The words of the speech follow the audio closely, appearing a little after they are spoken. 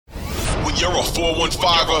You're a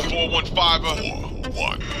 415er.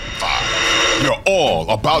 415. You're all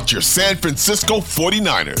about your San Francisco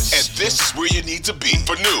 49ers. And this is where you need to be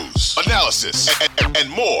for news, analysis, and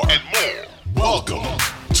more. Welcome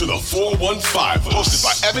to the 415, hosted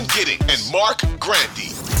by Evan Gidding and Mark Grandy.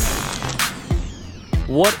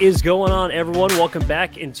 What is going on, everyone? Welcome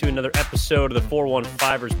back into another episode of the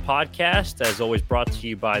 415ers podcast. As always, brought to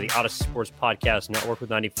you by the Odyssey Sports Podcast Network with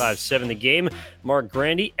 95.7 The Game. Mark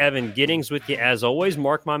Grandy, Evan Giddings with you as always.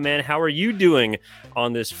 Mark, my man, how are you doing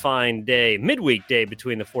on this fine day, midweek day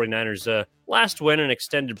between the 49ers' last win, an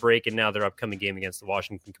extended break, and now their upcoming game against the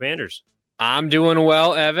Washington Commanders? I'm doing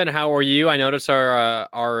well, Evan. How are you? I notice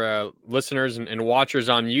our listeners and watchers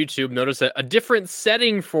on YouTube notice a different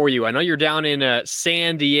setting for you. I know you're down in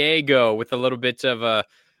San Diego with a little bit of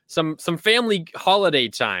some family holiday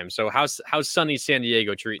time. So how's sunny San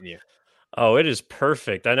Diego treating you? Oh, it is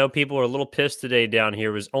perfect. I know people are a little pissed today down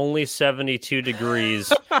here. It was only 72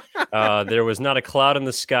 degrees. There was not a cloud in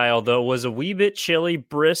the sky, although it was a wee bit chilly,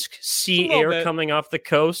 brisk sea air coming off the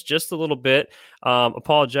coast, just a little bit.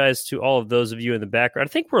 Apologize to all of those of you in the background. I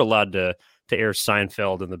think we're allowed to air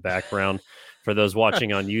Seinfeld in the background for those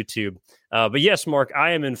watching on YouTube. But yes, Mark,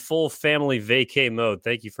 I am in full family vacay mode.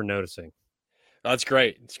 Thank you for noticing. That's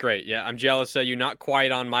great. It's great. Yeah, I'm jealous of you. Not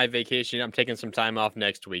quite on my vacation. I'm taking some time off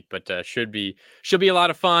next week, but should be a lot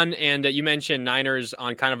of fun. And you mentioned Niners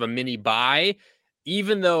on kind of a mini bye,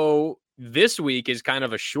 even though this week is kind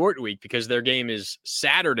of a short week because their game is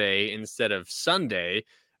Saturday instead of Sunday.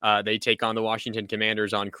 They take on the Washington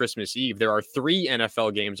Commanders on Christmas Eve. There are 3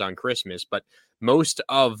 NFL games on Christmas, but most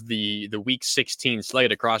of the Week 16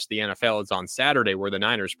 slate across the NFL is on Saturday where the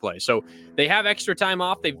Niners play. So they have extra time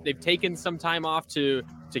off. They've taken some time off to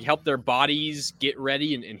help their bodies get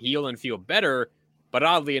ready and heal and feel better. But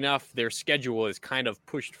oddly enough, their schedule is kind of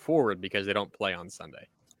pushed forward because they don't play on Sunday.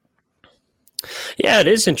 Yeah, it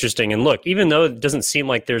is interesting. And look, even though it doesn't seem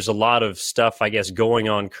like there's a lot of stuff, I guess, going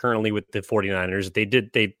on currently with the 49ers,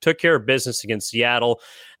 they took care of business against Seattle.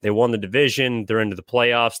 They won the division. They're into the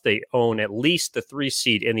playoffs. They own at least the 3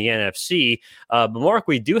 seed in the NFC. But Mark,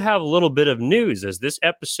 we do have a little bit of news as this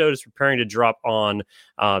episode is preparing to drop on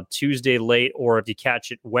Tuesday late, or if you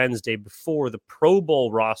catch it Wednesday before the Pro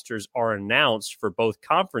Bowl rosters are announced for both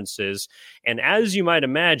conferences. And as you might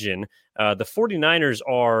imagine, the 49ers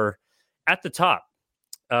are at the top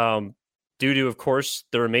due to, of course,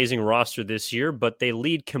 their amazing roster this year, but they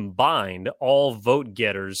lead combined all vote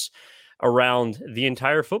getters around the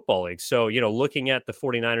entire football league. So, looking at the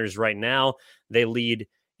 49ers right now, they lead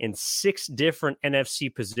in 6 different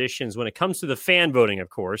NFC positions when it comes to the fan voting, of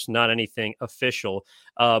course, not anything official.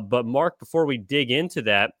 But Mark, before we dig into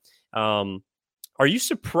that, are you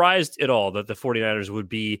surprised at all that the 49ers would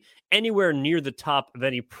be anywhere near the top of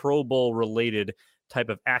any Pro Bowl related type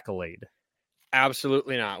of accolade?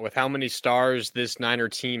 Absolutely not. With how many stars this Niner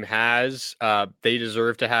team has, they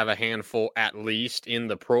deserve to have a handful at least in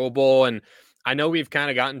the Pro Bowl. And I know we've kind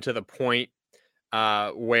of gotten to the point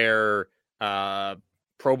where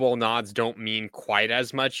Pro Bowl nods don't mean quite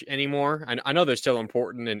as much anymore. I know they're still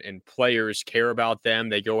important and players care about them.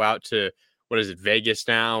 They go out to, Vegas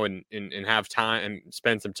now and have time and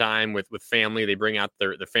spend some time with family. They bring out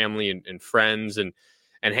their family and friends and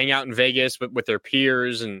hang out in Vegas with their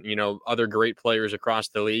peers and, other great players across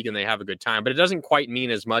the league, and they have a good time. But it doesn't quite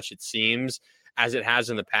mean as much, it seems, as it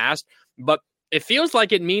has in the past. But it feels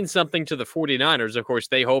like it means something to the 49ers. Of course,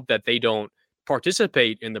 they hope that they don't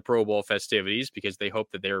participate in the Pro Bowl festivities because they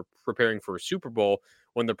hope that they're preparing for a Super Bowl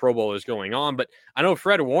when the Pro Bowl is going on. But I know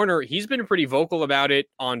Fred Warner, he's been pretty vocal about it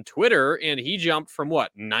on Twitter, and he jumped from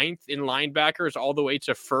 9th in linebackers all the way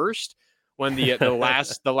to 1st. When the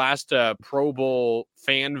last Pro Bowl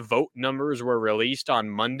fan vote numbers were released on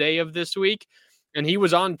Monday of this week. And he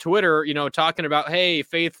was on Twitter, talking about, hey,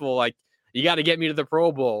 faithful, like, you got to get me to the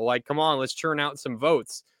Pro Bowl. Like, come on, let's churn out some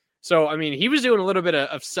votes. So, I mean, he was doing a little bit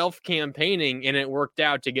of self-campaigning, and it worked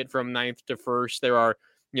out to get from 9th to 1st. There are,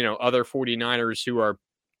 other 49ers who are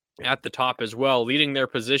at the top as well, leading their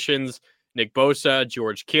positions. Nick Bosa,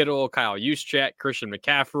 George Kittle, Kyle Juszczyk, Christian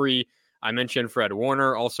McCaffrey. I mentioned Fred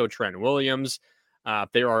Warner, also Trent Williams.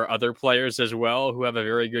 There are other players as well who have a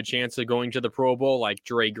very good chance of going to the Pro Bowl, like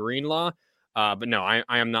Dre Greenlaw. But no, I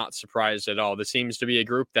am not surprised at all. This seems to be a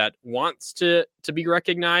group that wants to be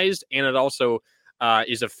recognized, and it also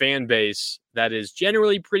is a fan base that is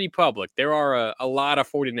generally pretty public. There are a lot of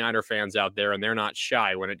 49er fans out there, and they're not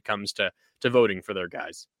shy when it comes to voting for their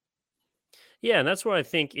guys. Yeah, and that's why I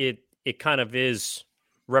think it kind of is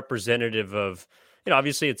representative of,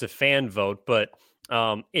 obviously it's a fan vote, but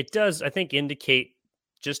it does, I think, indicate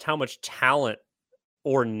just how much talent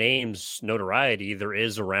or names notoriety there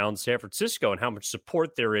is around San Francisco and how much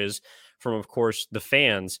support there is from, of course, the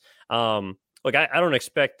fans. Look, I don't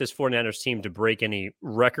expect this 49ers team to break any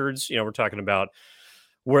records. You know, we're talking about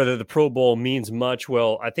whether the Pro Bowl means much.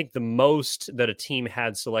 Well, I think the most that a team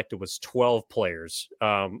had selected was 12 players,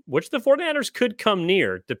 which the 49ers could come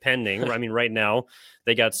near, depending. I mean, right now,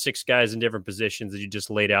 they got 6 guys in different positions that you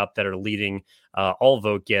just laid out that are leading all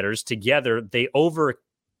vote getters. Together,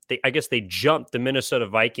 I guess they jumped the Minnesota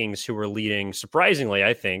Vikings, who were leading, surprisingly,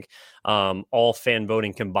 I think, all fan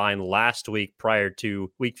voting combined last week prior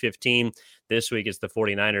to week 15. This week it's the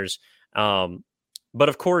 49ers. But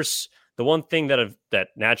of course, the one thing that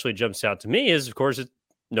naturally jumps out to me is, of course, it's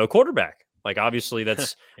no quarterback. Like, obviously,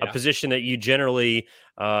 that's Yeah. a position that you generally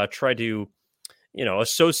try to,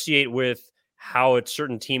 associate with how a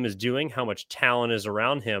certain team is doing, how much talent is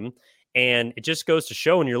around him. And it just goes to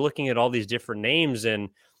show when you're looking at all these different names and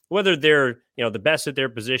whether they're, the best at their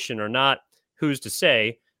position or not, who's to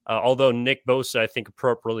say? Although Nick Bosa, I think,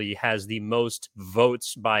 appropriately has the most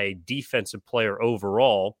votes by a defensive player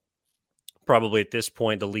overall, probably at this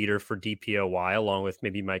point the leader for DPOY, along with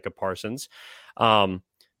maybe Micah Parsons. But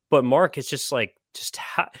Mark, it's just like,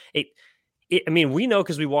 I mean, we know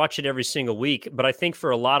because we watch it every single week, but I think for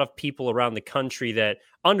a lot of people around the country that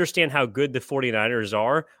understand how good the 49ers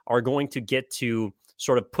are going to get to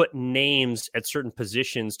sort of put names at certain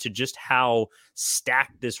positions to just how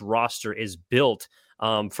stacked this roster is built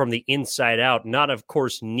from the inside out. Not, of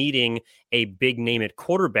course, needing a big name at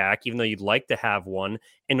quarterback, even though you'd like to have one,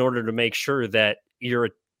 in order to make sure that you're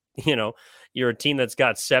a team that's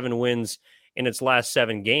got 7 wins in its last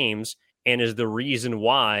 7 games and is the reason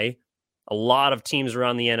why a lot of teams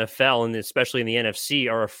around the NFL and especially in the NFC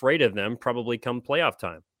are afraid of them probably come playoff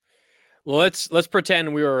time. Well, let's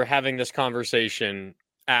pretend we were having this conversation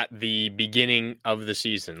at the beginning of the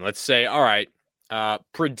season. Let's say, all right,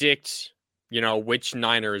 predict, which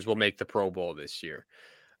Niners will make the Pro Bowl this year.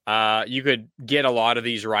 You could get a lot of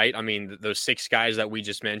these right. I mean, those 6 guys that we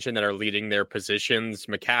just mentioned that are leading their positions.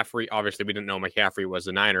 McCaffrey, obviously, we didn't know McCaffrey was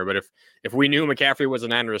a Niner, but if we knew McCaffrey was a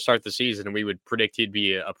Niner to start the season, we would predict he'd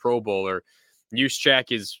be a Pro Bowler.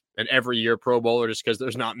 Juszczyk is an every-year Pro Bowler just because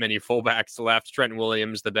there's not many fullbacks left. Trent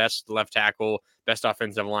Williams, the best left tackle, best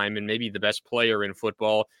offensive lineman, maybe the best player in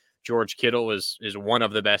football. George Kittle is one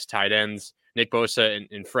of the best tight ends. Nick Bosa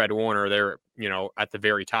and Fred Warner, they're, at the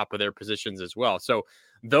very top of their positions as well. So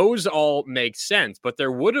those all make sense, but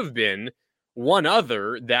there would have been one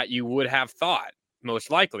other that you would have thought most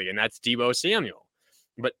likely, and that's Deebo Samuel.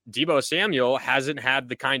 But Deebo Samuel hasn't had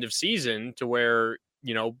the kind of season to where,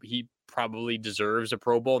 he probably deserves a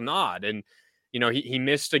Pro Bowl nod. And, he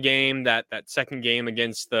missed a game, that second game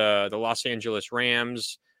against the Los Angeles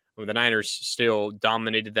Rams. The Niners still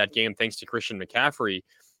dominated that game thanks to Christian McCaffrey.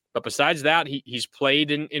 But besides that, he's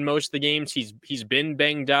played in most of the games. He's been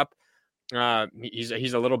banged up.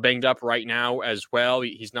 He's a little banged up right now as well.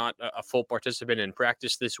 He's not a full participant in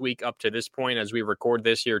practice this week up to this point as we record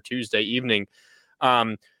this here Tuesday evening.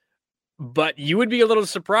 But you would be a little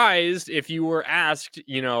surprised if you were asked,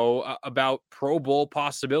 about Pro Bowl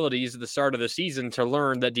possibilities at the start of the season to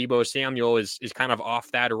learn that Deebo Samuel is kind of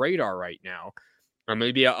off that radar right now. Or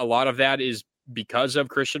maybe a lot of that is because of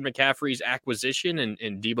Christian McCaffrey's acquisition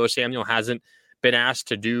and Deebo Samuel hasn't been asked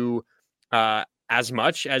to do as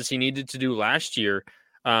much as he needed to do last year.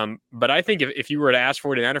 But I think if you were to ask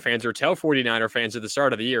 49er fans or tell 49er fans at the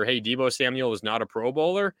start of the year, hey, Deebo Samuel is not a Pro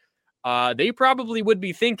Bowler, they probably would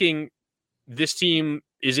be thinking this team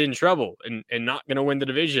is in trouble and not going to win the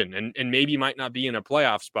division and maybe might not be in a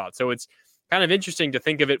playoff spot. So it's kind of interesting to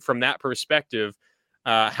think of it from that perspective,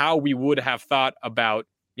 how we would have thought about,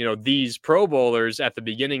 these Pro Bowlers at the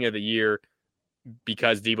beginning of the year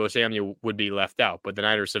because Deebo Samuel would be left out. But the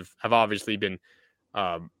Niners have obviously been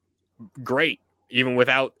great, even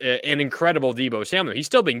without an incredible Deebo Samuel. He's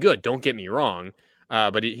still been good, don't get me wrong.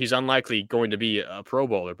 But he's unlikely going to be a Pro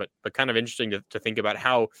Bowler. But kind of interesting to think about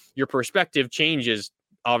how your perspective changes,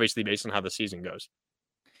 obviously, based on how the season goes.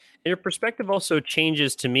 Your perspective also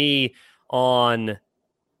changes to me on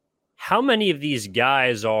how many of these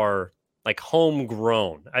guys are like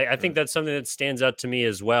homegrown. I think that's something that stands out to me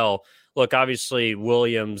as well. Look, obviously,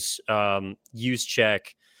 Williams, Juszczyk,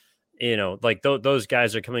 like those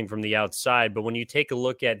guys are coming from the outside. But when you take a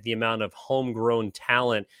look at the amount of homegrown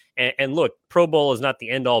talent, and look, Pro Bowl is not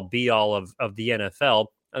the end all be all of the NFL.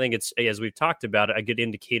 I think it's, as we've talked about, a good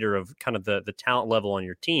indicator of kind of the talent level on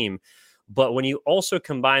your team. But when you also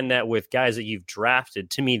combine that with guys that you've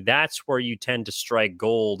drafted, to me, that's where you tend to strike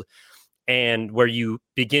gold and where you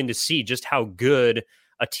begin to see just how good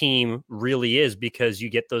a team really is, because you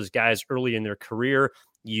get those guys early in their career.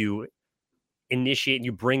 You initiate,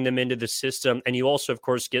 you bring them into the system, and you also, of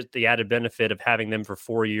course, get the added benefit of having them for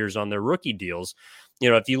 4 years on their rookie deals.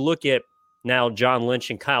 If you look at now John Lynch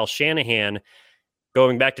and Kyle Shanahan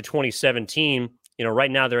going back to 2017,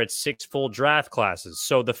 right now they're at 6 full draft classes.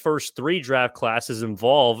 So the first 3 draft classes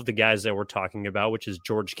involve the guys that we're talking about, which is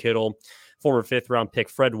George Kittle, former 5th-round pick,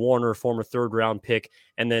 Fred Warner, former 3rd-round pick,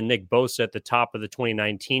 and then Nick Bosa at the top of the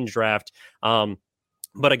 2019 draft.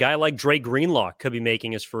 But a guy like Dre Greenlaw could be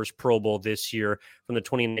making his first Pro Bowl this year from the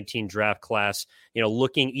 2019 draft class.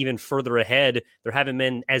 Looking even further ahead, there haven't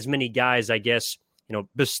been as many guys, I guess,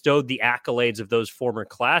 bestowed the accolades of those former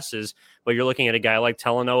classes, but you're looking at a guy like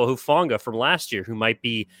Talanoa Hufanga from last year who might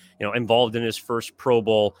be, involved in his first Pro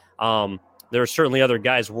Bowl. There are certainly other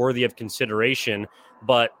guys worthy of consideration,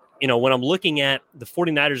 but, when I'm looking at the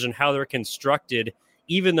 49ers and how they're constructed,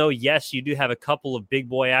 even though, yes, you do have a couple of big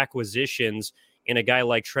boy acquisitions in a guy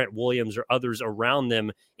like Trent Williams or others around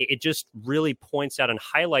them, it just really points out and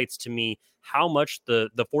highlights to me how much the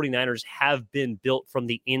 49ers have been built from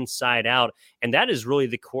the inside out. And that is really,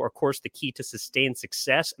 of course, the key to sustained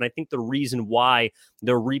success. And I think the reason why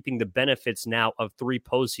they're reaping the benefits now of 3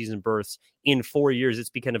 postseason berths in 4 years,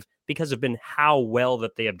 it's because of been how well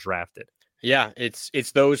that they have drafted. Yeah, it's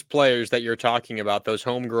those players that you're talking about, those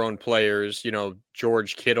homegrown players,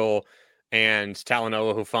 George Kittle and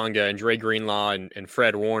Talanoa Hufanga and Dre Greenlaw and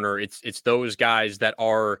Fred Warner. It's those guys that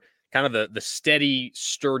are kind of the steady,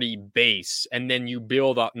 sturdy base. And then you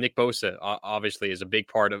build up. Nick Bosa, obviously, is a big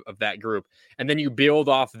part of that group. And then you build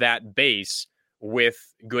off that base with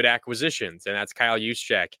good acquisitions. And that's Kyle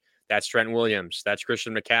Juszczyk. That's Trent Williams. That's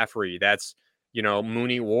Christian McCaffrey. That's,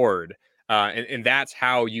 Mooney Ward. And that's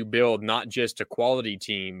how you build not just a quality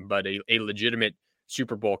team, but a legitimate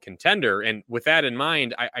Super Bowl contender. And with that in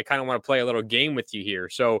mind, I kind of want to play a little game with you here.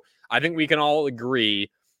 So I think we can all agree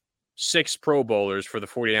 6 Pro Bowlers for the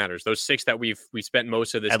 49ers, those 6 that we spent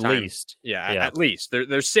most of this time. At least. Yeah, at least.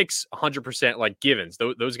 There's 6 100% like givens.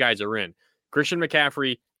 Those guys are in. Christian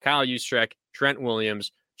McCaffrey, Kyle Juszczyk, Trent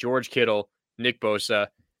Williams, George Kittle, Nick Bosa,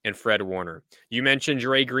 and Fred Warner. You mentioned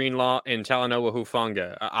Dre Greenlaw and Talanoa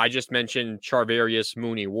Hufanga. I just mentioned Charvarius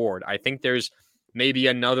Mooney Ward. I think there's maybe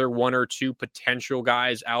another 1 or 2 potential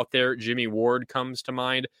guys out there. Jimmy Ward comes to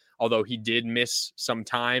mind, although he did miss some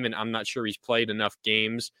time, and I'm not sure he's played enough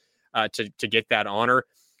games to get that honor.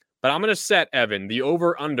 But I'm going to set, Evan, the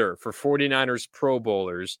over-under for 49ers Pro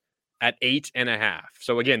Bowlers at 8.5.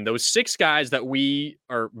 So again, those 6 guys that we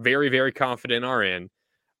are very, very confident are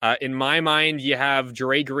in my mind, you have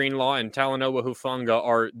Dre Greenlaw and Talanoa Hufanga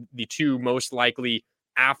are the 2 most likely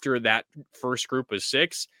after that first group of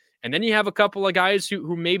 6. And then you have a couple of guys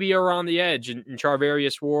who maybe are on the edge in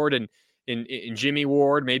Charvarius Ward and in Jimmy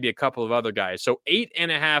Ward, maybe a couple of other guys. So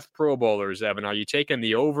 8.5 Pro Bowlers, Evan. Are you taking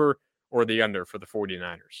the over or the under for the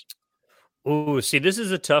 49ers? Ooh, see, this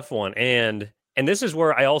is a tough one. And this is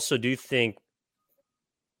where I also do think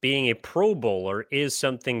being a Pro Bowler is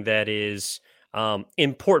something that is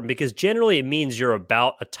important, because generally it means you're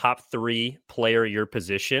about a top 3 player at your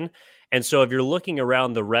position. And so if you're looking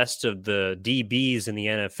around the rest of the DBs in the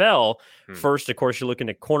NFL, first, of course, you're looking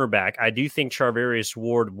at cornerback. I do think Charvarius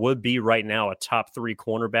Ward would be right now a top 3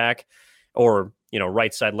 cornerback, or,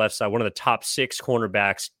 right side, left side, one of the top 6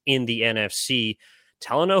 cornerbacks in the NFC.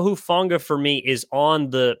 Talanoa Hufanga for me is on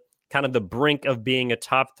the kind of the brink of being a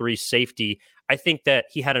top 3 safety. I think that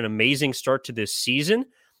he had an amazing start to this season,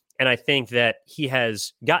 and I think that he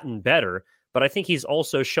has gotten better, but I think he's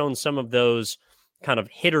also shown some of those kind of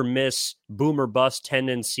hit or miss, boom or bust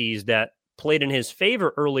tendencies that played in his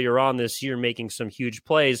favor earlier on this year, making some huge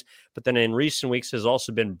plays, but then in recent weeks has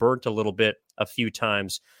also been burnt a little bit a few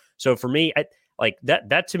times. So for me,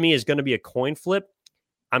 that to me is going to be a coin flip.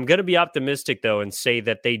 I'm going to be optimistic, though, and say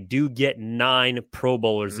that they do get 9 Pro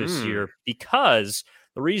Bowlers this year, because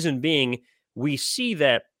the reason being, we see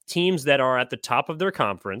that teams that are at the top of their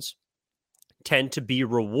conference tend to be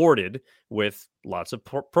rewarded with lots of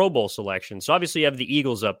Pro Bowl selections. So obviously you have the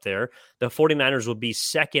Eagles up there. The 49ers will be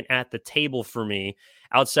second at the table for me,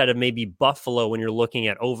 outside of maybe Buffalo when you're looking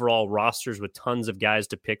at overall rosters with tons of guys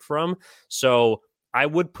to pick from. So I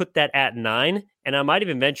would put that at 9, and I might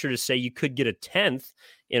even venture to say you could get a 10th,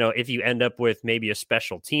 if you end up with maybe a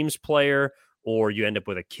special teams player, or you end up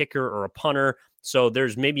with a kicker or a punter. So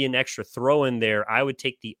there's maybe an extra throw in there. I would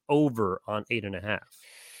take the over on 8.5.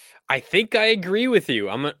 I think I agree with you.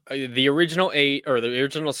 The original 8 or the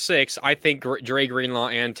original 6. I think Dre Greenlaw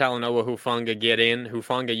and Talanoa Hufanga get in.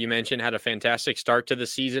 Hufanga, you mentioned, had a fantastic start to the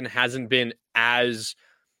season. Hasn't been as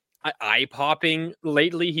eye-popping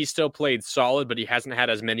lately. He still played solid, but he hasn't had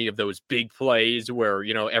as many of those big plays where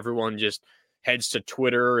everyone just heads to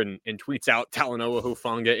Twitter and tweets out Talanoa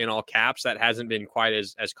Hufanga in all caps. That hasn't been quite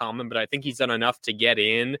as common, but I think he's done enough to get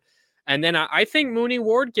in. And then I think Mooney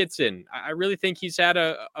Ward gets in. I really think he's had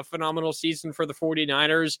a phenomenal season for the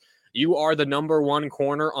 49ers. You are the number one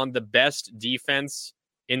corner on the best defense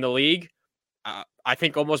in the league. I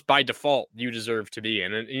think almost by default, you deserve to be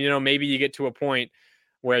in. And, maybe you get to a point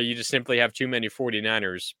where you just simply have too many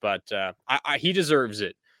 49ers, but he deserves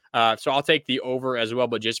it. So I'll take the over as well,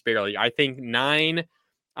 but just barely. I think 9.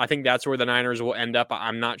 I think that's where the Niners will end up.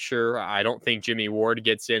 I'm not sure. I don't think Jimmy Ward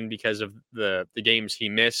gets in because of the games he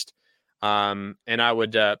missed. And I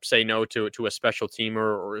would say no to a special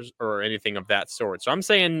teamer or anything of that sort. So I'm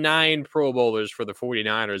saying 9 Pro Bowlers for the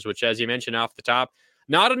 49ers, which, as you mentioned off the top,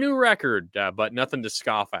 not a new record, but nothing to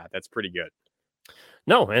scoff at. That's pretty good.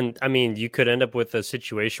 No, and I mean, you could end up with a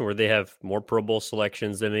situation where they have more Pro Bowl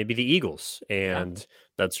selections than maybe the Eagles, and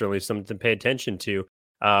that's certainly something to pay attention to.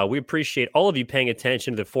 We appreciate all of you paying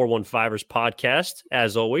attention to the 415ers podcast,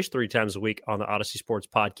 as always, 3 times a week on the Odyssey Sports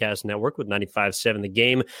Podcast Network with 95.7 The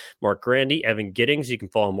Game. Mark Grandy, Evan Giddings. You can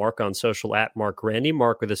follow Mark on social at Mark Grandy,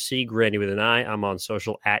 Mark with a C, Grandy with an I. I'm on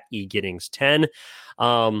social at eGiddings10.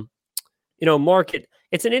 Mark,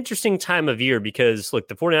 it's an interesting time of year because, look,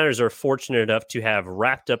 the 49ers are fortunate enough to have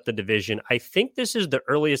wrapped up the division. I think this is the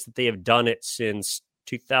earliest that they have done it since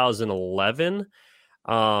 2011.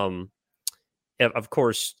 Of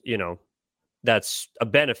course, that's a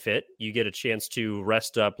benefit. You get a chance to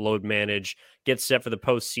rest up, load manage, get set for the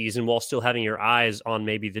postseason while still having your eyes on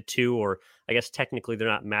maybe the 2, or I guess technically they're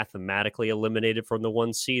not mathematically eliminated from the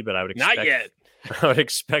 1 seed, but I would expect, not yet. I would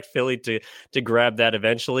expect Philly to grab that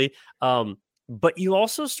eventually. But you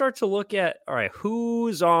also start to look at, all right,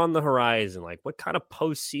 who's on the horizon? Like, what kind of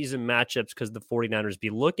postseason matchups could the 49ers be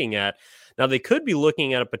looking at? Now, they could be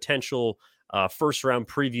looking at a potential first-round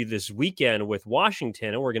preview this weekend with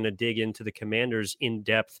Washington, and we're going to dig into the Commanders in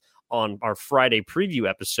depth on our Friday preview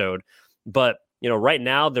episode. But, right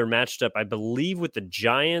now they're matched up, I believe, with the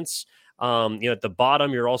Giants. At the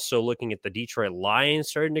bottom, you're also looking at the Detroit Lions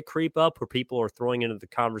starting to creep up, where people are throwing into the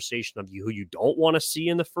conversation of who you don't want to see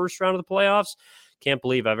in the first round of the playoffs. Can't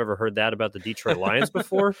believe I've ever heard that about the Detroit Lions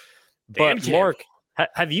before. But Mark,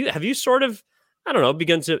 have you sort of, I don't know,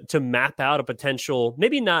 begun to map out a potential,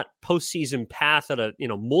 maybe not postseason path at a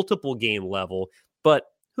multiple game level, but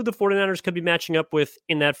who the 49ers could be matching up with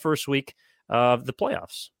in that first week of the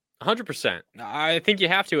playoffs? 100%. I think you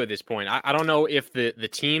have to at this point. I don't know if the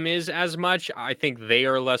team is as much. I think they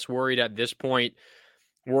are less worried at this point,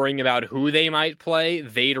 worrying about who they might play.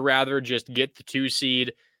 They'd rather just get the 2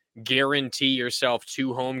 seed, guarantee yourself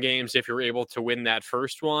 2 home games if you're able to win that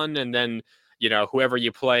first one, and then whoever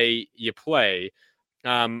you play, you play.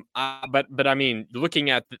 But I mean,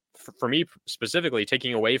 looking at for me specifically,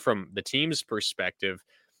 taking away from the team's perspective.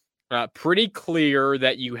 Pretty clear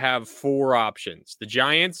that you have 4 options: the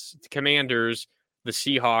Giants, the Commanders, the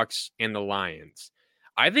Seahawks, and the Lions.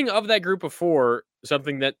 I think of that group of 4,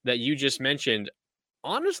 something that you just mentioned,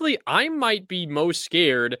 honestly, I might be most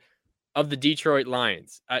scared of the Detroit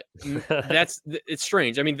Lions. It's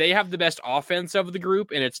strange. I mean, they have the best offense of the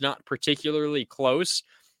group, and it's not particularly close.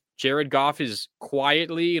 Jared Goff is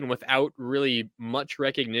quietly and without really much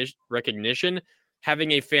recognition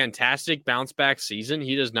having a fantastic bounce-back season.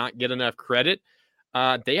 He does not get enough credit.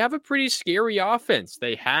 They have a pretty scary offense.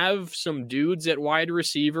 They have some dudes at wide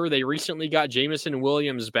receiver. They recently got Jameson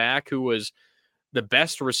Williams back, who was the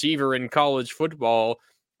best receiver in college football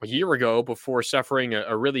a year ago before suffering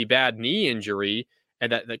a really bad knee injury,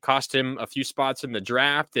 and that cost him a few spots in the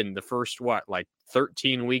draft in the first,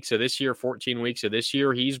 13 weeks of this year, 14 weeks of this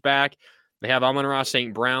year. He's back. They have Amon-Ra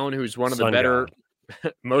St. Brown, who's one of the better...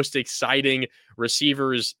 most exciting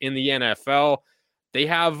receivers in the NFL. They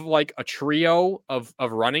have a trio of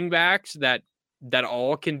running backs that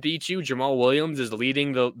all can beat you. Jamal Williams is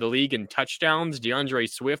leading the league in touchdowns. DeAndre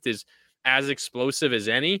Swift is as explosive as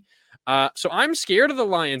any. So I'm scared of the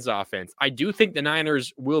Lions offense. I do think the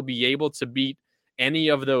Niners will be able to beat any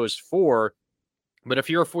of those 4. But if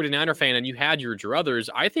you're a 49er fan and you had your druthers,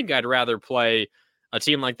 I think I'd rather play a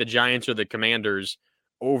team like the Giants or the Commanders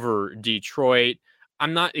over Detroit.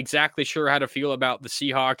 I'm not exactly sure how to feel about the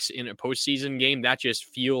Seahawks in a postseason game. That just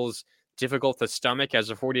feels difficult to stomach as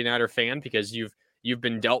a 49er fan because you've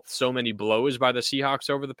been dealt so many blows by the Seahawks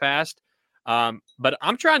over the past. But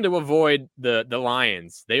I'm trying to avoid the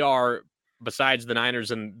Lions. They are, besides the Niners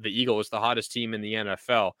and the Eagles, the hottest team in the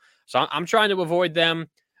NFL. So I'm trying to avoid them.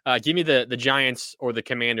 Give me the Giants or the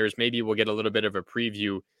Commanders. Maybe we'll get a little bit of a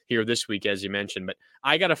preview here this week, as you mentioned. But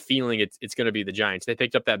I got a feeling it's going to be the Giants. They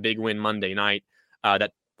picked up that big win Monday night.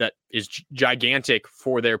 That that is gigantic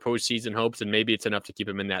for their postseason hopes, and maybe it's enough to keep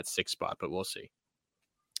them in that 6th spot, but we'll see.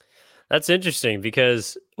 That's interesting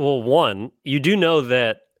because, well, one, you do know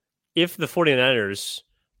that if the 49ers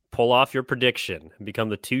pull off your prediction and become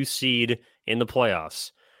the 2 seed in the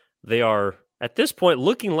playoffs, they are, at this point,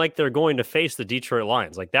 looking like they're going to face the Detroit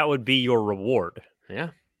Lions. Like, that would be your reward. Yeah.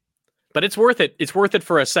 But it's worth it. It's worth it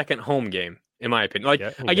for a second home game, in my opinion. Like,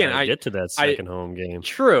 again, I get to that second home game.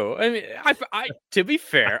 True. I mean, I to be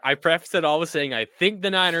fair, I prefaced it all with saying I think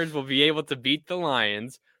the Niners will be able to beat the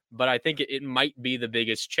Lions, but I think it might be the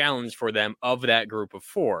biggest challenge for them of that group of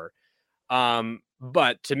 4.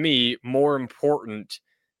 But to me, more important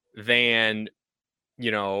than,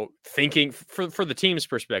 thinking for the team's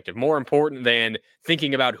perspective, more important than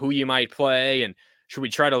thinking about who you might play and should we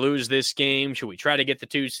try to lose this game? Should we try to get the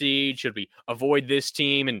 2 seed? Should we avoid this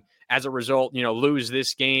team? And as a result, lose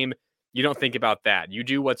this game. You don't think about that. You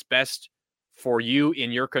do what's best for you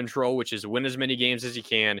in your control, which is win as many games as you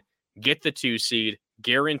can, get the 2 seed,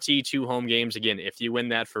 guarantee 2 home games again if you win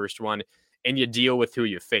that first one, and you deal with who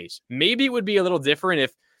you face. Maybe it would be a little different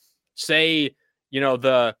if, say,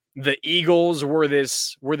 the Eagles were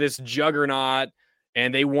this juggernaut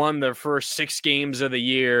and they won their first 6 games of the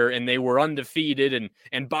year and they were undefeated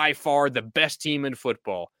and by far the best team in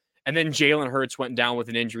football. And then Jalen Hurts went down with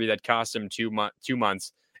an injury that cost him 2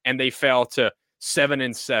 months and they fell to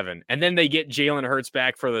 7-7. And then they get Jalen Hurts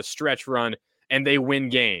back for the stretch run and they win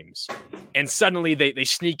games. And suddenly they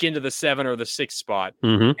sneak into the 7 or the 6 spot.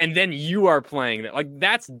 Mm-hmm. And then you are playing that. Like,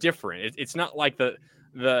 that's different. It's not like the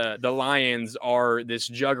Lions are this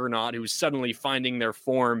juggernaut who's suddenly finding their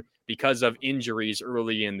form because of injuries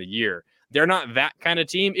early in the year. They're not that kind of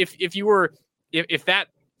team. If that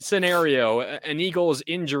scenario, an Eagles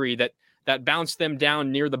injury that bounced them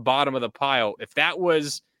down near the bottom of the pile, if that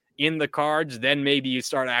was in the cards, then maybe you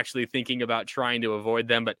start actually thinking about trying to avoid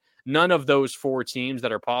them. But none of those 4 teams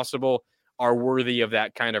that are possible are worthy of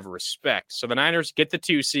that kind of respect. So the Niners get the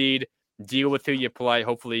 2 seed, deal with who you play.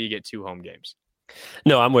 Hopefully you get 2 home games.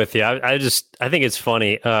 No, I'm with you. I think it's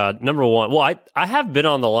funny. Number one, well, I have been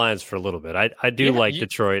on the Lions for a little bit. I do like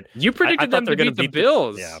Detroit. You predicted them to beat the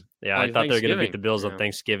Bills. Yeah. I thought they were going to beat the Bills on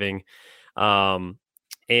Thanksgiving. And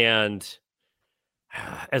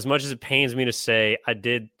as much as it pains me to say, I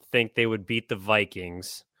did think they would beat the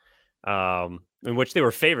Vikings, in which they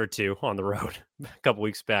were favored to on the road a couple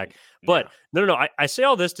weeks back. But no. I say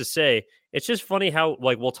all this to say it's just funny how,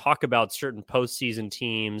 like, we'll talk about certain postseason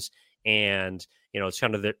teams and, it's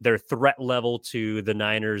kind of their threat level to the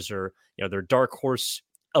Niners or, their dark horse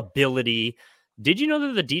ability. Did you know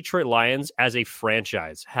that the Detroit Lions as a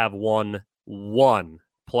franchise have won 1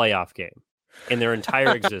 playoff game in their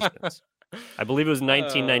entire existence? I believe it was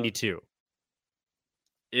 1992.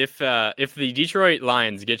 If the Detroit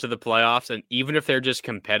Lions get to the playoffs, and even if they're just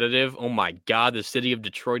competitive, oh my God, the city of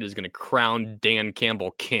Detroit is going to crown Dan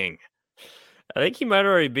Campbell king. I think he might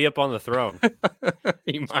already be up on the throne.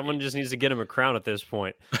 Someone just needs to get him a crown at this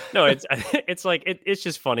point. No, it's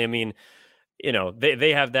just funny. I mean,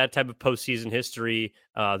 they have that type of postseason history.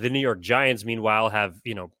 The New York Giants, meanwhile, have,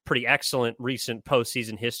 pretty excellent recent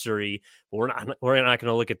postseason history. We're not going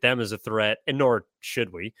to look at them as a threat, and nor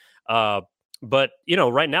should we. But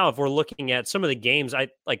right now, if we're looking at some of the games,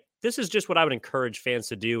 this is just what I would encourage fans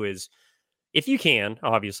to do is, if you can,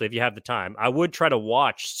 obviously, if you have the time, I would try to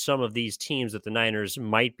watch some of these teams that the Niners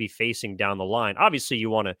might be facing down the line. Obviously, you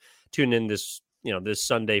want to tune in this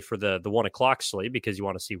Sunday for the 1:00 slate because you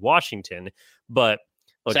want to see Washington. But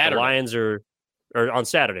look, the Lions are on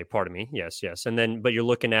Saturday, pardon me. Yes. And then, but you're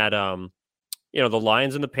looking at, the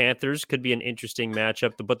Lions and the Panthers could be an interesting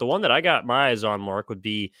matchup. But the one that I got my eyes on, Mark, would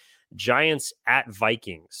be Giants at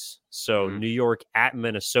Vikings. So New York at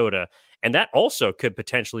Minnesota. And that also could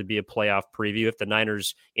potentially be a playoff preview if the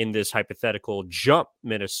Niners in this hypothetical jump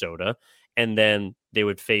Minnesota, and then they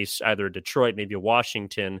would face either Detroit, maybe a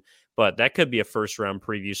Washington, but that could be a first round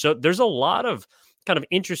preview. So there's a lot of kind of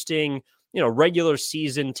interesting, regular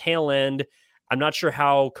season tail end. I'm not sure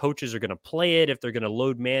how coaches are going to play it, if they're going to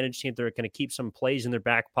load manage, if they're going to keep some plays in their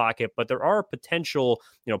back pocket, but there are potential,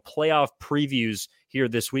 playoff previews here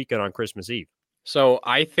this weekend on Christmas Eve. So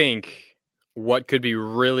I think what could be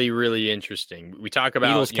really, really interesting. We talk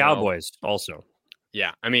about Eagles, Cowboys also.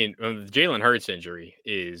 Yeah. I mean, the Jalen Hurts injury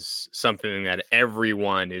is something that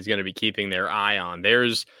everyone is going to be keeping their eye on.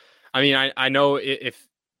 I know if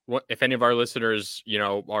any of our listeners,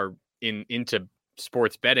 are into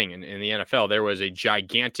sports betting in the NFL, there was a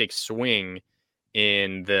gigantic swing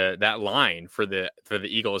in that line for the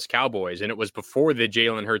Eagles Cowboys. And it was before the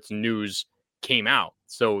Jalen Hurts news came out.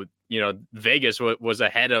 So, Vegas was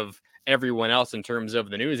ahead of everyone else in terms of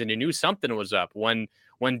the news, and you knew something was up when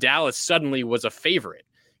Dallas suddenly was a favorite.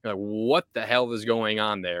 You're like, what the hell is going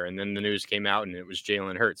on there? And then the news came out, and it was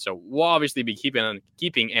Jalen Hurts. So we'll obviously be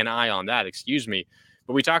keeping an eye on that.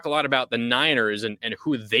 But we talk a lot about the Niners and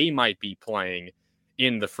who they might be playing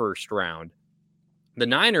in the first round. The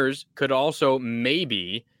Niners could also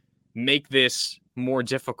maybe make this more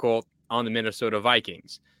difficult on the Minnesota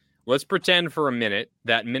Vikings. Let's pretend for a minute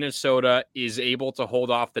that Minnesota is able to hold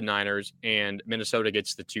off the Niners and Minnesota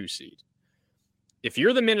gets the 2 seed. If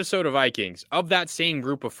you're the Minnesota Vikings, of that same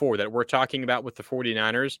group of 4 that we're talking about with the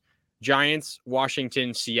 49ers, Giants,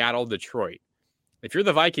 Washington, Seattle, Detroit. If you're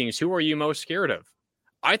the Vikings, who are you most scared of?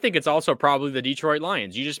 I think it's also probably the Detroit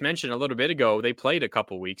Lions. You just mentioned a little bit ago, they played a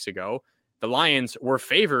couple weeks ago. The Lions were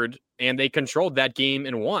favored and they controlled that game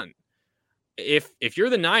and won. If you're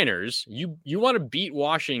the Niners, you want to beat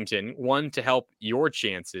Washington, one, to help your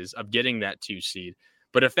chances of getting that 2 seed.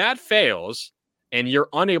 But if that fails and you're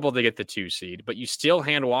unable to get the 2 seed, but you still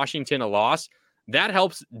hand Washington a loss, that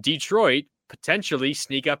helps Detroit potentially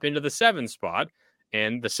sneak up into the 7 spot,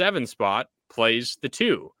 and the 7 spot plays the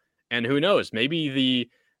 2. And who knows, maybe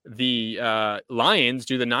the Lions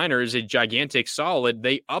do the Niners a gigantic solid.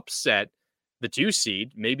 They upset the 2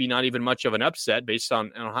 seed, maybe not even much of an upset based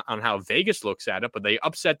on how Vegas looks at it, but they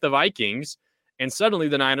upset the Vikings, and suddenly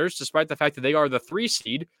the Niners, despite the fact that they are the 3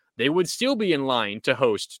 seed, they would still be in line to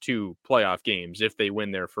host 2 playoff games if they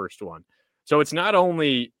win their first one. So it's not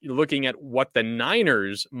only looking at what the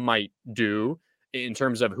Niners might do in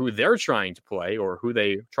terms of who they're trying to play or who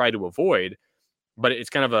they try to avoid, but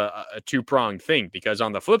it's kind of a two-pronged thing, because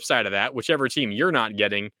on the flip side of that, whichever team you're not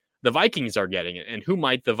getting, the Vikings are getting it. And who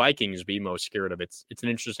might the Vikings be most scared of? It's an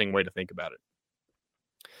interesting way to think about it.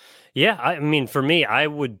 Yeah, I mean, for me,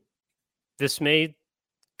 this may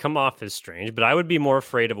come off as strange, but I would be more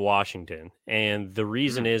afraid of Washington. And the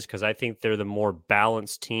reason is because I think they're the more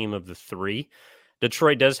balanced team of the 3.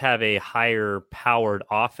 Detroit does have a higher powered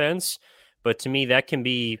offense, but to me, that can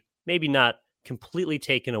be maybe not completely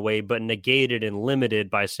taken away, but negated and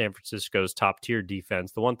limited by San Francisco's top tier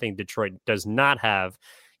defense. The one thing Detroit does not have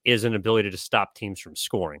is an ability to stop teams from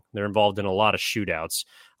scoring. They're involved in a lot of shootouts,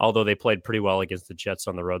 although they played pretty well against the Jets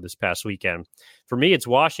on the road this past weekend. For me, it's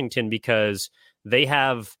Washington because they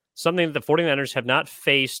have something that the 49ers have not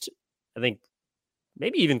faced, I think,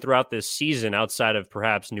 maybe even throughout this season outside of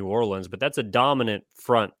perhaps New Orleans, but that's a dominant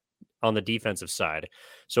front on the defensive side.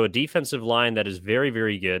 So a defensive line that is very,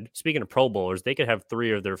 very good. Speaking of Pro Bowlers, they could have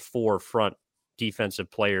 3 of their 4 front defensive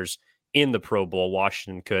players in the Pro Bowl.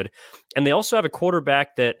 Washington could. And they also have a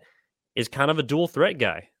quarterback that is kind of a dual threat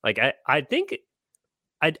guy. Like I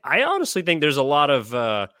honestly think there's a lot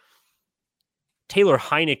of Taylor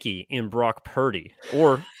Heineke in Brock Purdy,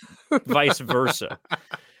 or vice versa.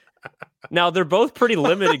 Now, they're both pretty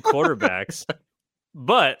limited quarterbacks,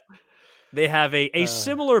 but they have a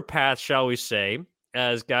similar path, shall we say,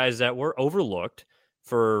 as guys that were overlooked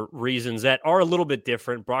for reasons that are a little bit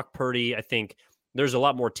different. Brock Purdy, I think there's a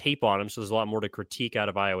lot more tape on him, so there's a lot more to critique out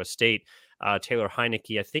of Iowa State. Taylor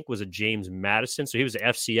Heineke, I think, was a James Madison, so he was an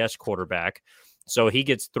FCS quarterback. So he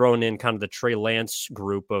gets thrown in kind of the Trey Lance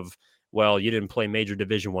group of, well, you didn't play major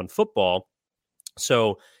Division I football.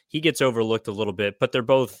 So he gets overlooked a little bit, but they're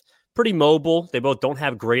both pretty mobile. They both don't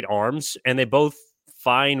have great arms, and they both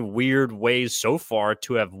find weird ways so far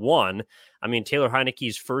to have won. I mean, Taylor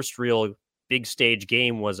Heineke's first real big stage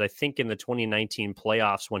game was, I think, in the 2019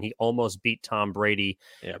 playoffs when he almost beat Tom Brady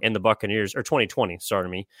and the Buccaneers, or 2020,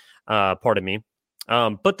 pardon me.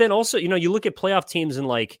 But then also, you look at playoff teams, and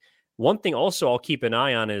like, one thing also I'll keep an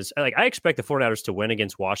eye on is, like, I expect the 49ers to win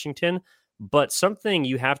against Washington, but something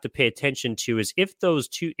you have to pay attention to is if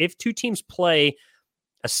two teams play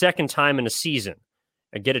a second time in a season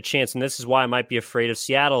and get a chance, and this is why I might be afraid of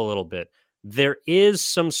Seattle a little bit, there is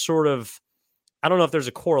some sort of, I don't know if there's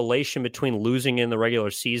a correlation between losing in the regular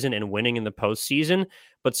season and winning in the postseason,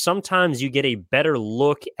 but sometimes you get a better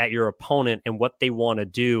look at your opponent and what they want to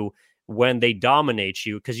do when they dominate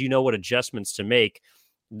you, because you know what adjustments to make.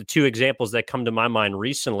 The 2 examples that come to my mind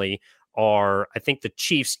recently are, I think, the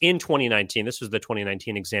Chiefs in 2019. This was the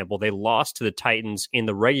 2019 example. They lost to the Titans in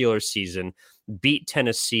the regular season, beat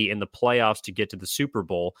Tennessee in the playoffs to get to the Super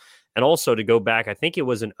Bowl. And also to go back, I think it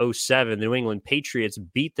was in 2007, the New England Patriots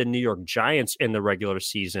beat the New York Giants in the regular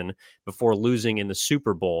season before losing in the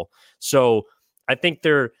Super Bowl. So I think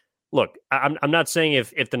look, I'm not saying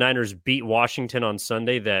if the Niners beat Washington on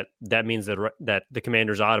Sunday that means that the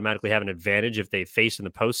Commanders automatically have an advantage if they face in the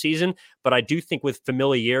postseason. But I do think with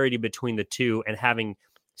familiarity between the two and having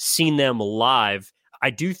seen them live,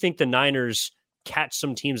 I do think the Niners catch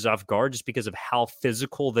some teams off guard just because of how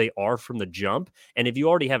physical they are from the jump. And if you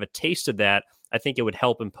already have a taste of that, I think it would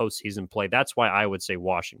help in postseason play. That's why I would say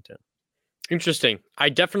Washington. Interesting. I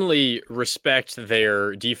definitely respect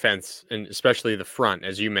their defense, and especially the front,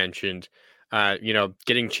 as you mentioned.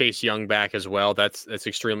 Getting Chase Young back as well, that's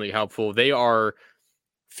extremely helpful. They are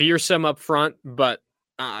fearsome up front, but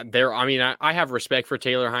I have respect for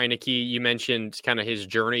Taylor Heineke. You mentioned kind of his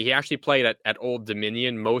journey. He actually played at Old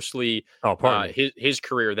Dominion, mostly his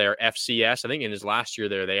career there, FCS. I think in his last year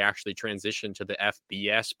there, they actually transitioned to the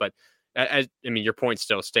FBS. But your point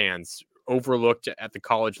still stands. Overlooked at the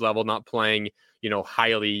college level, not playing,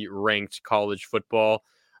 highly ranked college football.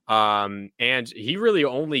 And he really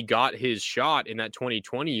only got his shot in that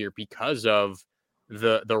 2020 year because of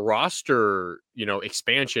the roster,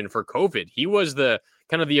 expansion for COVID. He was the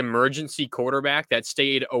kind of the emergency quarterback that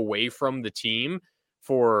stayed away from the team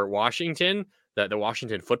for Washington, the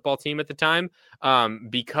Washington football team at the time,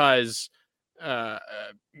 because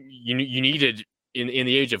you needed in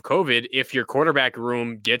the age of COVID, if your quarterback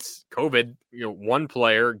room gets COVID, one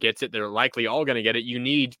player gets it, they're likely all going to get it. You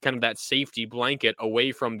need kind of that safety blanket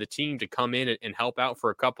away from the team to come in and help out for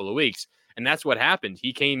a couple of weeks. And that's what happened.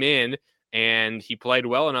 He came in and he played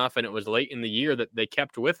well enough, and it was late in the year that they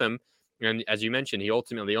kept with him. And as you mentioned, he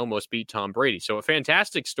ultimately almost beat Tom Brady. So a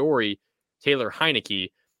fantastic story, Taylor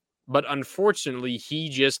Heineke. But unfortunately, he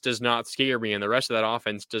just does not scare me, and the rest of that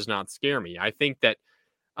offense does not scare me. I think that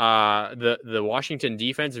the Washington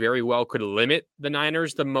defense very well could limit the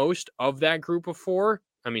Niners the most of that group of four.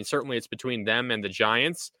 I mean, certainly it's between them and the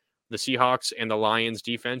Giants. The Seahawks and the Lions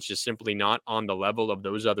defense just simply not on the level of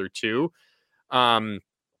those other two.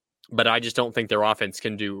 But I just don't think their offense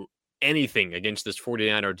can do anything against this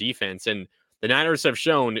 49er defense. And the Niners have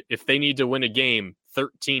shown if they need to win a game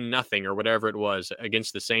 13-0 or whatever it was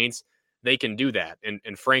against the Saints, they can do that. And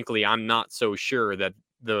frankly, I'm not so sure that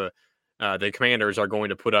the Commanders are going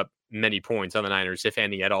to put up many points on the Niners, if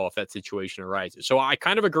any at all, if that situation arises. So I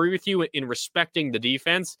kind of agree with you in respecting the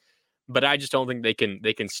defense, but I just don't think they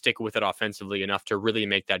can stick with it offensively enough to really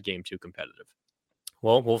make that game too competitive.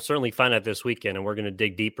 Well, we'll certainly find out this weekend, and we're going to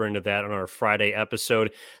dig deeper into that on our Friday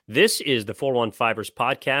episode. This is the 415ers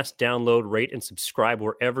podcast. Download, rate, and subscribe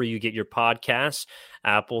wherever you get your podcasts.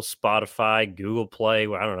 Apple, Spotify, Google Play,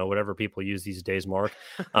 I don't know, whatever people use these days, Mark.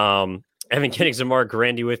 Evan Kinnings and Mark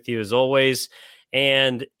Grandy with you as always.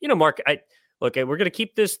 And, Mark, we're going to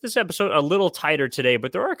keep this episode a little tighter today,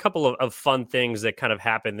 but there are a couple of fun things that kind of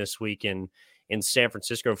happened this week in San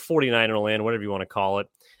Francisco, 49er land, whatever you want to call it.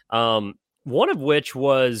 One of which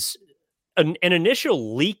was an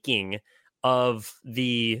initial leaking of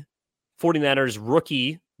the 49ers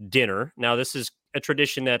rookie dinner. Now, this is a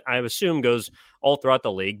tradition that I assume goes all throughout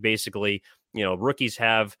the league. Basically, rookies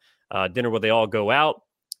have dinner where they all go out.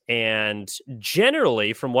 And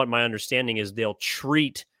generally, from what my understanding is, they'll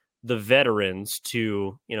treat the veterans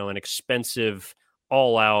to, an expensive,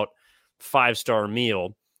 all-out 5-star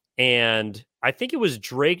meal. And I think it was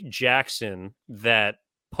Drake Jackson that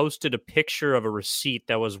posted a picture of a receipt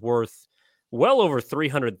that was worth well over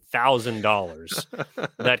 $300,000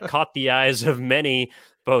 that caught the eyes of many,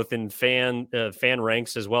 both in fan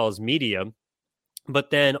ranks as well as media.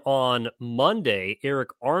 But then on Monday, Eric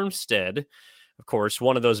Armstead, of course,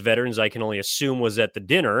 one of those veterans I can only assume was at the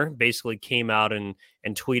dinner, basically came out and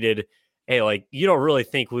tweeted, hey, you don't really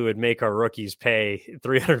think we would make our rookies pay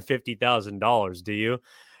 $350,000, do you?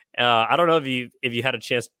 I don't know if you had a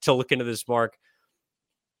chance to look into this, Mark.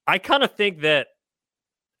 I kind of think that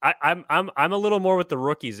I'm a little more with the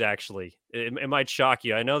rookies, actually. It might shock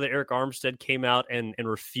you. I know that Eric Armstead came out and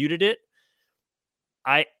refuted it.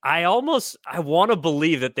 I want to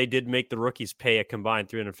believe that they did make the rookies pay a combined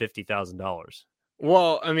 $350,000.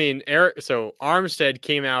 Well, I mean, so Armstead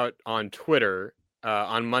came out on Twitter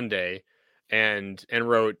on Monday and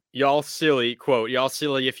wrote, "Y'all silly," quote, "y'all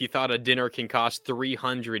silly if you thought a dinner can cost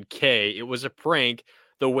 $300K. It was a prank.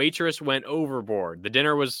 The waitress went overboard. The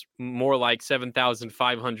dinner was more like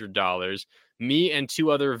 $7,500. Me and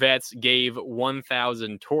 2 other vets gave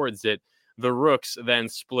 $1,000 towards it. The rooks then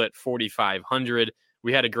split $4,500.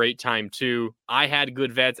 We had a great time too. I had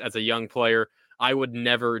good vets as a young player. I would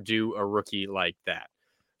never do a rookie like that."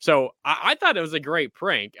 So I thought it was a great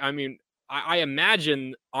prank. I mean, I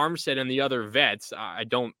imagine Armstead and the other vets, I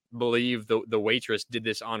don't believe the waitress did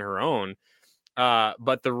this on her own.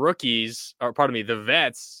 But the rookies, the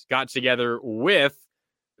vets got together with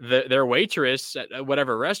their waitress at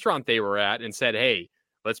whatever restaurant they were at and said, "Hey,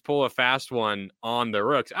 let's pull a fast one on the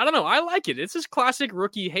rooks." I don't know. I like it. It's just classic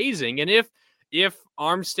rookie hazing. And if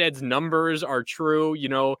Armstead's numbers are true,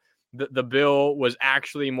 the bill was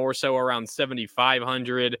actually more so around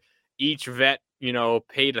 $7,500. each vet,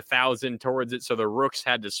 paid $1,000 towards it. So the rooks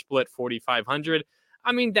had to split $4,500.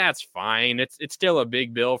 I mean, that's fine. It's still a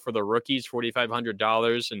big bill for the rookies,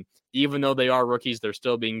 $4,500. And even though they are rookies, they're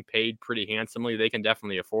still being paid pretty handsomely. They can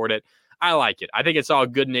definitely afford it. I like it. I think it's all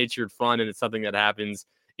good-natured fun, and it's something that happens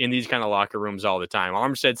in these kind of locker rooms all the time.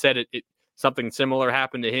 Armstead said it something similar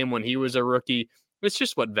happened to him when he was a rookie. It's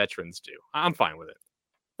just what veterans do. I'm fine with it.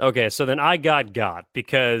 Okay, so then I got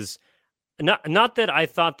because not that I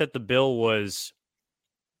thought that the bill was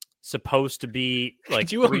supposed to be like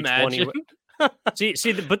Could you imagine?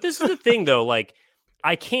 See, but this is the thing though. Like,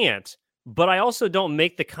 I can't, but I also don't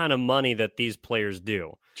make the kind of money that these players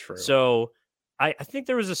do. True. So I think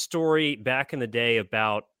there was a story back in the day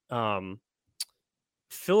about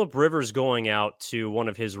Phillip Rivers going out to one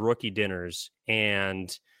of his rookie dinners,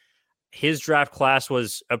 and his draft class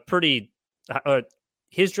was a pretty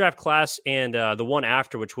his draft class and the one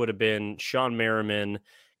after, which would have been Sean Merriman,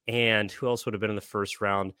 and who else would have been in the first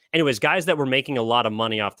round? Anyways, guys that were making a lot of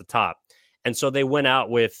money off the top. And so they went out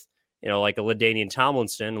with, like a LaDainian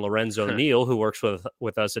Tomlinson, Lorenzo Neal, who works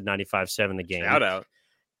with us at 95.7 The Game. Shout out.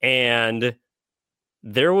 And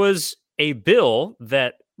there was a bill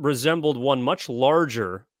that resembled one much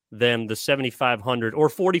larger than the $7,500 or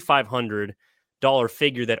 $4,500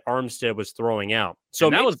 figure that Armstead was throwing out. So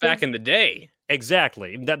and that was back in the day.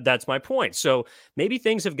 Exactly. That's my point. So maybe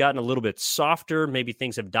things have gotten a little bit softer. Maybe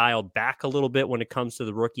things have dialed back a little bit when it comes to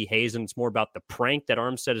the rookie haze, and it's more about the prank that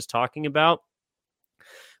Armstead is talking about.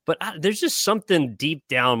 But there's just something deep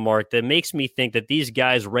down, Mark, that makes me think that these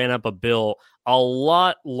guys ran up a bill a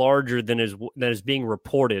lot larger than is being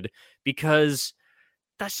reported, because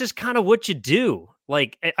that's just kind of what you do.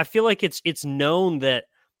 Like, I feel like it's known that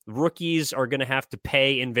rookies are going to have to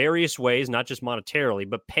pay in various ways, not just monetarily,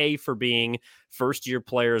 but pay for being first-year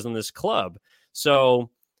players in this club. So,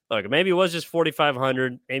 look, maybe it was just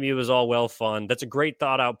 $4,500. Maybe it was all well fun. That's a great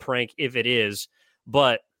thought-out prank if it is,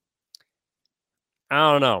 but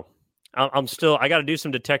I don't know. I got to do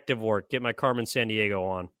some detective work, get my Carmen Sandiego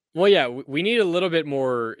on. Well, yeah, we need a little bit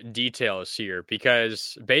more details here,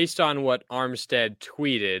 because based on what Armstead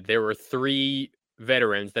tweeted, there were 3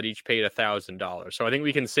 veterans that each paid $1,000. So I think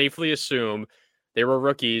we can safely assume they were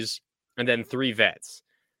rookies and then 3 vets.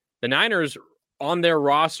 The Niners on their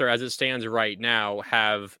roster as it stands right now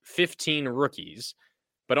have 15 rookies,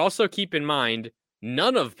 but also keep in mind,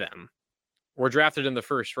 none of them were drafted in the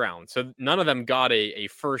first round. So none of them got a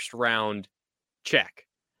first round check.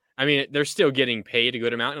 I mean, they're still getting paid a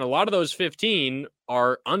good amount. And a lot of those 15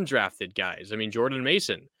 are undrafted guys. I mean, Jordan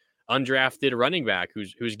Mason, undrafted running back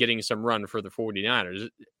who's getting some run for the 49ers.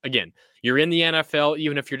 Again, you're in the NFL,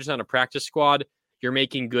 even if you're just on a practice squad, you're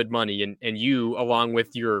making good money. And you, along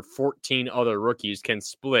with your 14 other rookies, can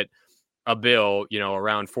split a bill,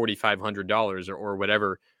 around $4,500 or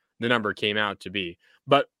whatever the number came out to be.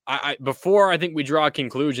 But before I think we draw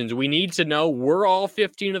conclusions, we need to know, were all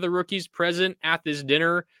 15 of the rookies present at this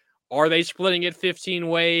dinner? Are they splitting it 15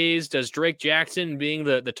 ways? Does Drake Jackson, being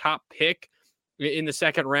the top pick in the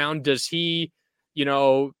second round, does he,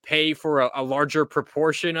 pay for a larger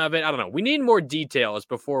proportion of it? I don't know. We need more details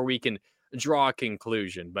before we can draw a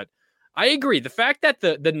conclusion. But I agree. The fact that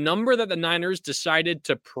the number that the Niners decided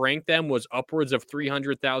to prank them was upwards of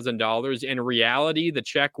 $300,000. In reality, the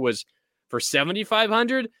check was for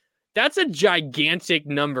 $7,500. That's a gigantic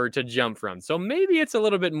number to jump from. So maybe it's a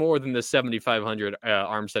little bit more than the $7,500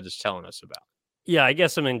 Armstead is telling us about. Yeah, I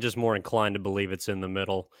guess I'm just more inclined to believe it's in the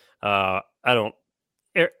middle.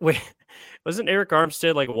 Wait, wasn't Eric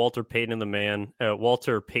Armstead like Walter Payton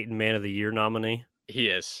Man of the Year nominee? He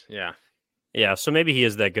is, yeah. Yeah, so maybe he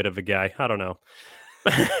is that good of a guy. I don't know.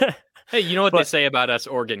 Hey, you know what they say about us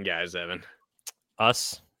Oregon guys, Evan?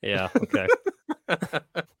 Us? Yeah, okay.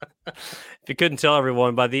 If you couldn't tell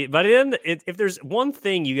everyone, by the end, if there's one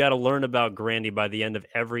thing you got to learn about Grandy by the end of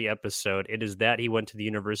every episode, it is that he went to the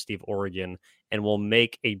University of Oregon and will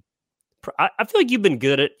make I feel like you've been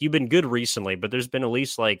good recently, but there's been at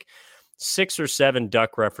least like 6 or 7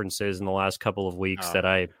 Duck references in the last couple of weeks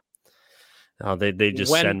that they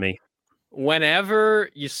just send me. Whenever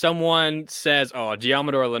someone says, "Oh,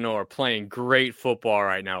 Diamador Lenore playing great football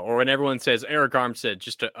right now," or when everyone says Eric Armstead,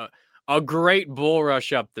 just a great bull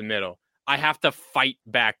rush up the middle, I have to fight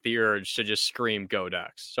back the urge to just scream "Go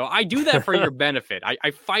Ducks." So I do that for your benefit.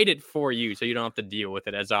 I fight it for you, so you don't have to deal with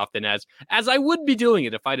it as often as I would be doing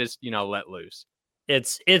it if I just let loose.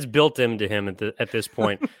 It's built into him at this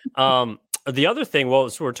point. The other thing,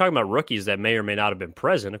 so we're talking about rookies that may or may not have been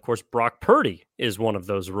present. Of course, Brock Purdy is one of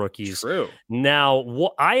those rookies. True. Now,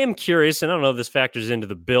 I am curious, and I don't know if this factors into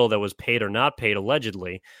the bill that was paid or not paid,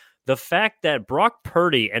 allegedly, the fact that Brock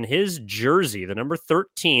Purdy and his jersey, the number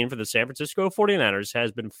 13 for the San Francisco 49ers,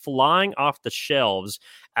 has been flying off the shelves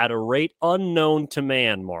at a rate unknown to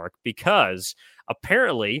man, Mark, because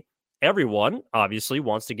apparently everyone obviously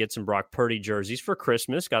wants to get some Brock Purdy jerseys for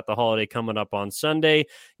Christmas. Got the holiday coming up on Sunday,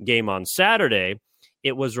 game on Saturday.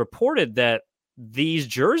 It was reported that these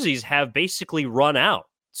jerseys have basically run out.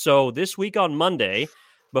 So this week on Monday,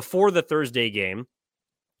 before the Thursday game,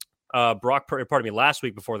 last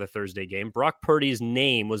week before the Thursday game, Brock Purdy's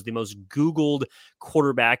name was the most Googled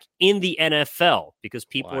quarterback in the NFL because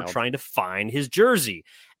people were trying to find his jersey.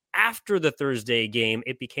 After the Thursday game,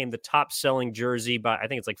 it became the top selling jersey by, I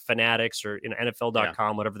think it's like Fanatics or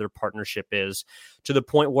NFL.com, whatever their partnership is, to the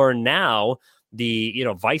point where now the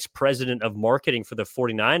vice president of marketing for the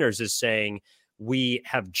 49ers is saying, we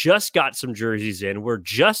have just got some jerseys in. We're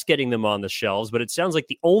just getting them on the shelves, but it sounds like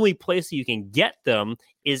the only place that you can get them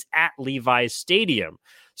is at Levi's Stadium.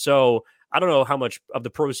 So I don't know how much of the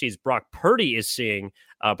proceeds Brock Purdy is seeing,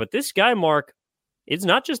 but this guy, Mark, is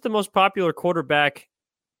not just the most popular quarterback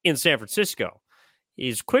in San Francisco.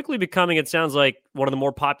 He's quickly becoming, it sounds like, one of the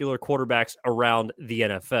more popular quarterbacks around the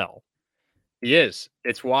NFL. He is.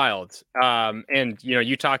 It's wild. And,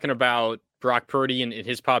 you talking about Brock Purdy and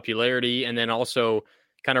his popularity, and then also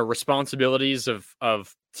kind of responsibilities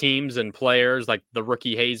of teams and players like the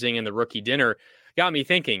rookie hazing and the rookie dinner got me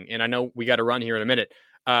thinking, and I know we got to run here in a minute.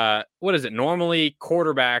 What is it? Normally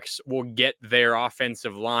quarterbacks will get their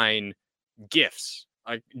offensive line gifts,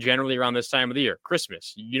 like generally around this time of the year,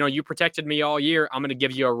 Christmas. You protected me all year. I'm going to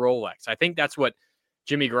give you a Rolex. I think that's what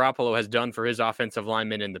Jimmy Garoppolo has done for his offensive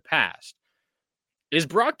linemen in the past. Is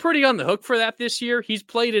Brock Purdy on the hook for that this year? He's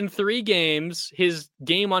played in 3 games. His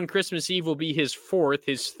game on Christmas Eve will be his 4th,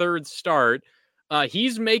 his 3rd start.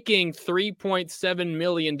 He's making $3.7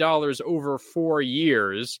 million over 4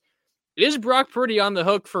 years. Is Brock Purdy on the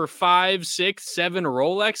hook for 5, 6, 7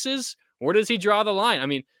 Rolexes? Where does he draw the line? I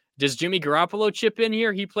mean, does Jimmy Garoppolo chip in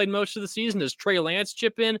here? He played most of the season. Does Trey Lance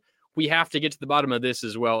chip in? We have to get to the bottom of this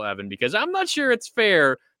as well, Evan, because I'm not sure it's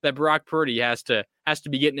fair that Brock Purdy has to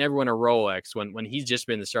be getting everyone a Rolex when he's just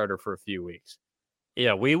been the starter for a few weeks.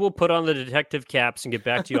 Yeah, we will put on the detective caps and get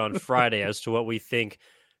back to you on Friday as to what we think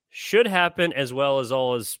should happen, as well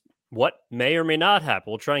as what may or may not happen.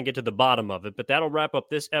 We'll try and get to the bottom of it, but that'll wrap up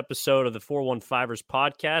this episode of the 415ers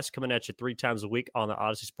podcast, coming at you 3 times a week on the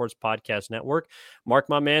Odyssey Sports Podcast Network. Mark,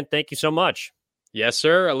 my man, thank you so much. Yes,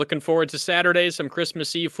 sir. Looking forward to Saturday, some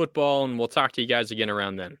Christmas Eve football, and we'll talk to you guys again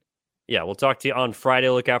around then. Yeah, we'll talk to you on Friday.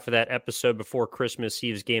 Look out for that episode before Christmas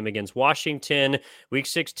Eve's game against Washington. Week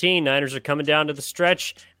 16, Niners are coming down to the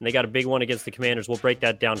stretch, and they got a big one against the Commanders. We'll break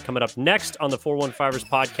that down coming up next on the 415ers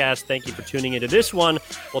podcast. Thank you for tuning into this one.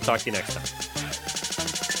 We'll talk to you next time.